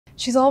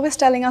She's always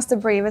telling us the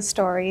bravest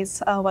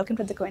stories. Welcome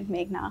to the Quint,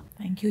 Meghna.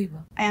 Thank you,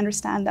 Eva. I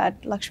understand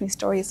that Laxmi's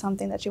story is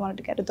something that you wanted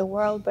to get to the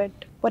world, but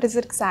what is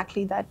it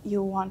exactly that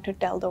you want to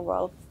tell the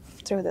world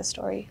through this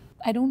story?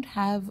 I don't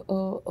have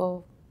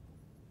a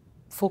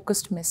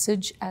focused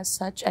message as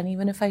such, and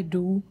even if I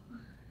do,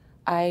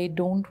 I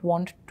don't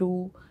want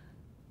to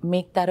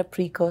make that a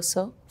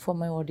precursor for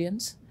my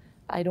audience.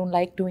 I don't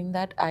like doing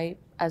that. I,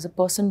 as a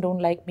person, don't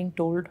like being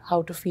told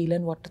how to feel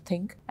and what to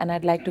think, and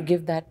I'd like to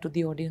give that to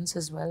the audience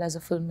as well as a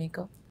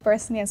filmmaker.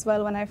 Personally as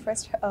well, when I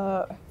first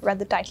read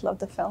the title of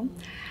the film,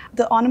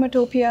 the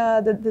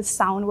onomatopoeia, the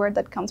sound word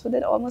that comes with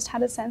it almost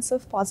had a sense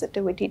of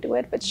positivity to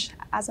it, which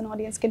as an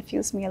audience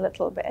confused me a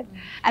little bit.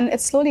 And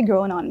it's slowly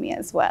grown on me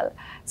as well.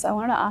 So I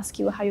wanted to ask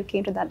you how you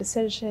came to that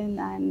decision.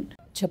 And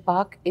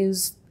Chhapaak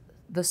is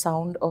the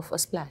sound of a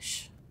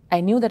splash. I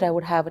knew that I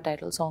would have a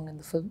title song in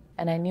the film,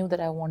 and I knew that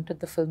I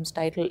wanted the film's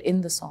title in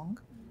the song.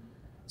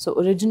 So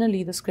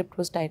originally the script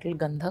was titled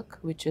Gandhak,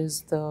 which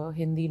is the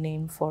Hindi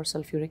name for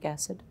sulfuric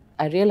acid.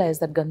 I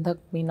realized that Gandhak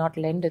may not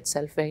lend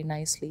itself very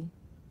nicely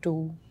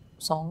to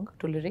song,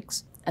 to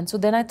lyrics. And so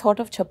then I thought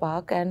of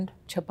Chhapaak, and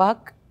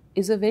Chhapaak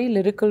is a very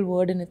lyrical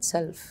word in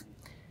itself.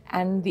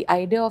 And the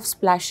idea of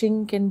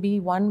splashing can be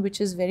one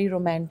which is very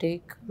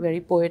romantic,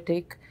 very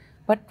poetic.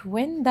 But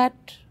when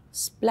that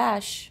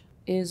splash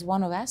is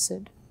one of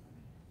acid,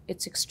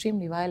 it's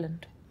extremely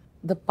violent.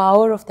 The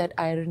power of that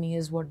irony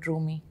is what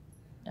drew me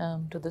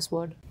to this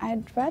word.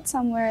 I'd read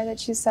somewhere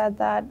that you said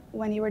that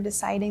when you were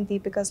deciding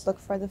Deepika's look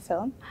for the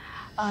film,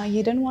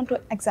 you didn't want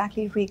to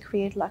exactly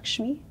recreate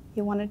Laxmi.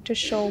 You wanted to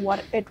show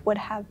what it would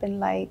have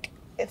been like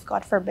if,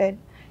 God forbid,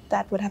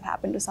 that would have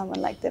happened to someone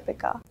like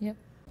Deepika. Yep.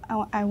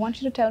 I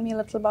want you to tell me a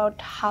little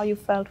about how you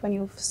felt when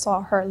you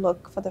saw her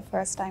look for the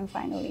first time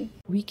finally.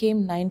 We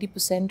came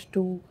 90%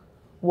 to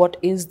what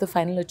is the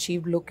final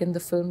achieved look in the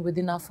film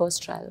within our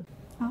first trial.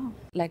 Oh.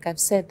 Like I've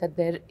said, that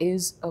there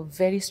is a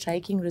very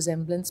striking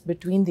resemblance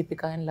between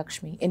Deepika and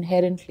Laxmi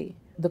inherently.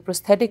 The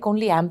prosthetic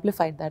only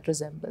amplified that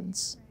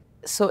resemblance.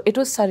 So it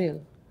was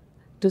surreal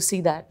to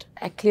see that.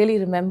 I clearly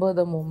remember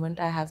the moment.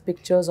 I have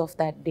pictures of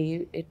that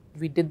day.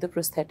 We did the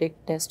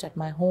prosthetic test at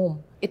my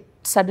home. It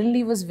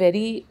suddenly was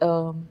very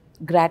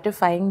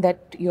gratifying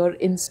that your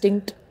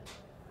instinct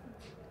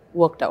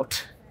worked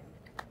out.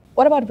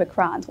 What about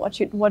Vikrant?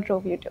 What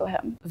drove you to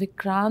him?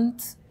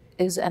 Vikrant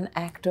is an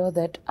actor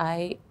that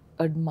I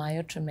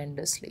admire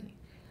tremendously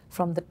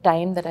from the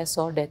time that I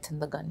saw Death in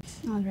the Gun.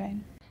 All right.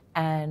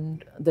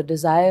 And the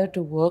desire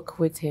to work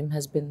with him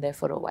has been there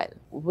for a while.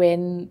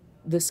 When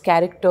this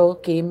character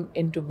came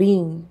into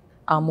being,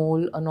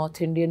 Amol, a North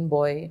Indian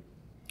boy,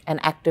 an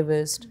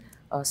activist,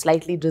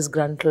 slightly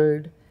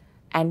disgruntled,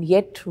 and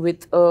yet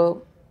with a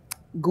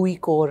gooey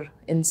core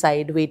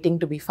inside waiting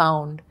to be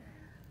found,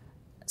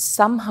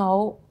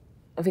 somehow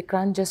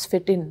Vikrant just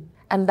fit in.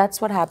 And that's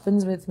what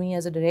happens with me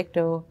as a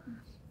director,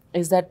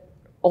 is that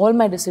all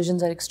my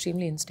decisions are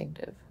extremely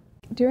instinctive.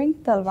 During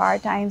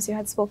Talwar times, you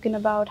had spoken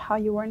about how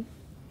you weren't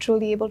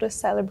truly able to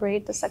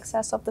celebrate the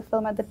success of the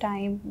film at the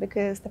time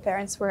because the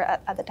parents were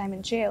at the time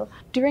in jail.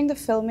 During the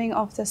filming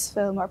of this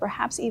film, or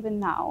perhaps even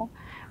now,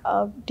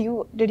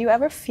 did you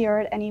ever fear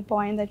at any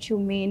point that you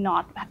may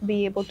not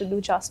be able to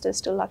do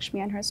justice to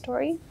Laxmi and her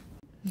story?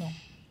 No.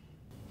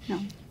 No.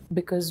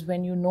 Because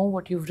when you know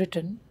what you've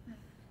written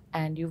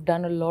and you've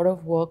done a lot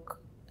of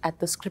work at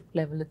the script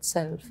level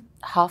itself,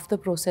 half the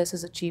process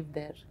is achieved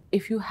there.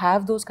 If you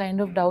have those kind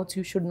of doubts,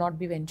 you should not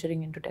be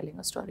venturing into telling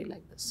a story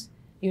like this.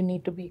 You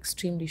need to be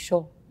extremely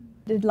sure.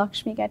 Did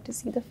Laxmi get to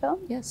see the film?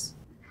 Yes.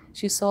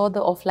 She saw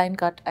the offline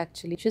cut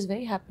actually. She's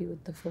very happy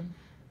with the film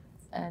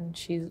and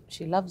she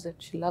loves it.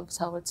 She loves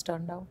how it's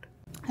turned out.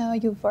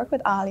 You've worked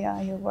with Alia,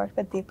 you've worked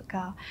with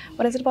Deepika.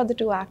 What is it about the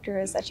two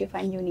actors that you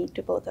find unique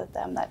to both of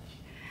them that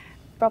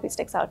probably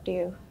sticks out to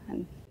you?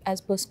 And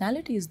as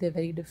personalities, they're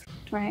very different.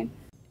 right.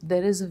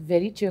 There is a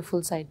very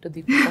cheerful side to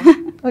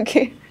Deepika.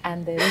 Okay.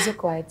 And there is a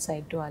quiet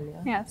side to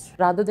Alia. Yes.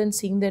 Rather than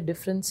seeing their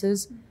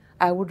differences,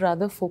 I would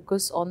rather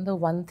focus on the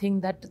one thing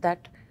that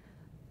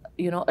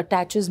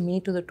attaches me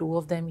to the two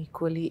of them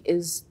equally,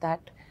 is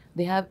that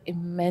they have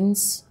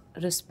immense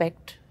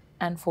respect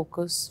and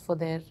focus for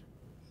their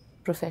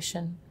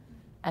profession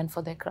and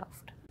for their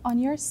craft. On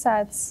your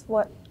sets,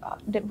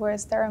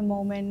 was there a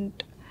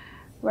moment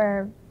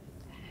where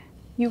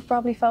you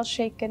probably felt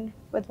shaken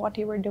with what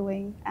you were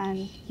doing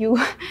and you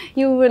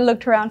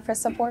looked around for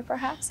support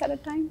perhaps at a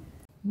time?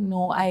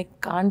 No, I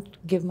can't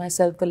give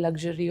myself the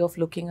luxury of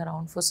looking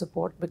around for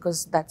support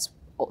because that's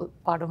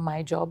part of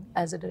my job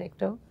as a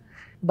director.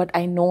 But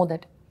I know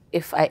that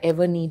if I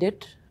ever need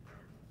it,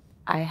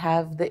 I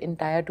have the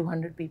entire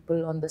 200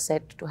 people on the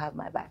set to have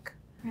my back.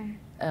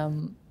 Right.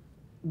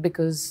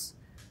 Because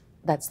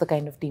that's the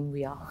kind of team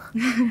we are.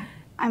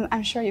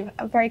 I'm sure you've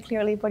very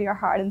clearly put your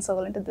heart and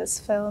soul into this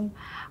film.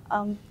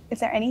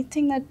 Is there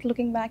anything that,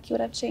 looking back, you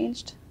would have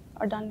changed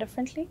or done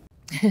differently?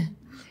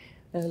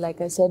 Like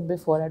I said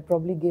before, I'd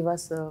probably give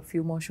us a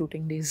few more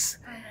shooting days.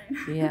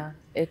 Okay. Yeah,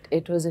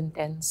 it was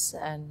intense,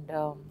 and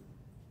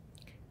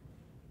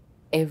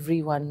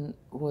everyone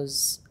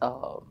was,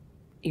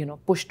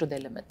 pushed to their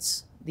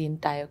limits. the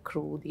entire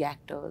crew, the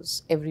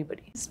actors,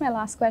 everybody. This is my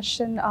last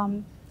question.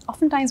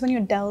 Oftentimes, when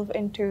you delve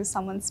into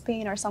someone's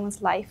pain or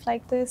someone's life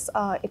like this,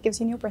 it gives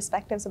you new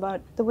perspectives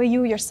about the way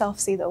you yourself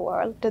see the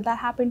world. Did that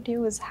happen to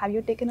you? Have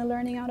you taken a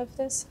learning out of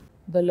this?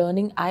 The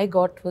learning I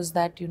got was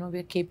that,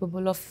 we're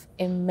capable of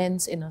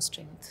immense inner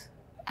strength.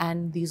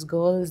 And these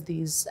girls,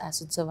 these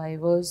acid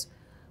survivors,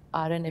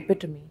 are an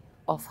epitome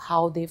of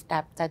how they've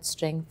tapped that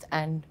strength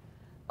and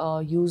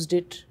used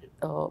it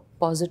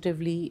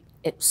positively.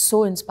 It's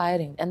so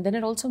inspiring. And then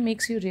it also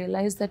makes you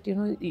realize that,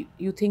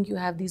 you think you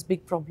have these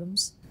big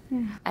problems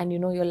and,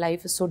 your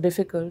life is so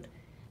difficult,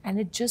 and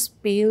it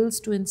just pales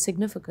to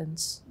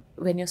insignificance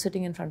when you're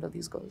sitting in front of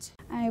these girls.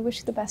 I wish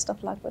you the best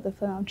of luck with the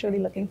film. I'm truly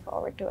looking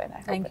forward to it.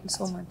 Thank you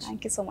so much.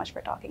 Thank you so much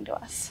for talking to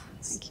us.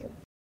 Thank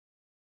you.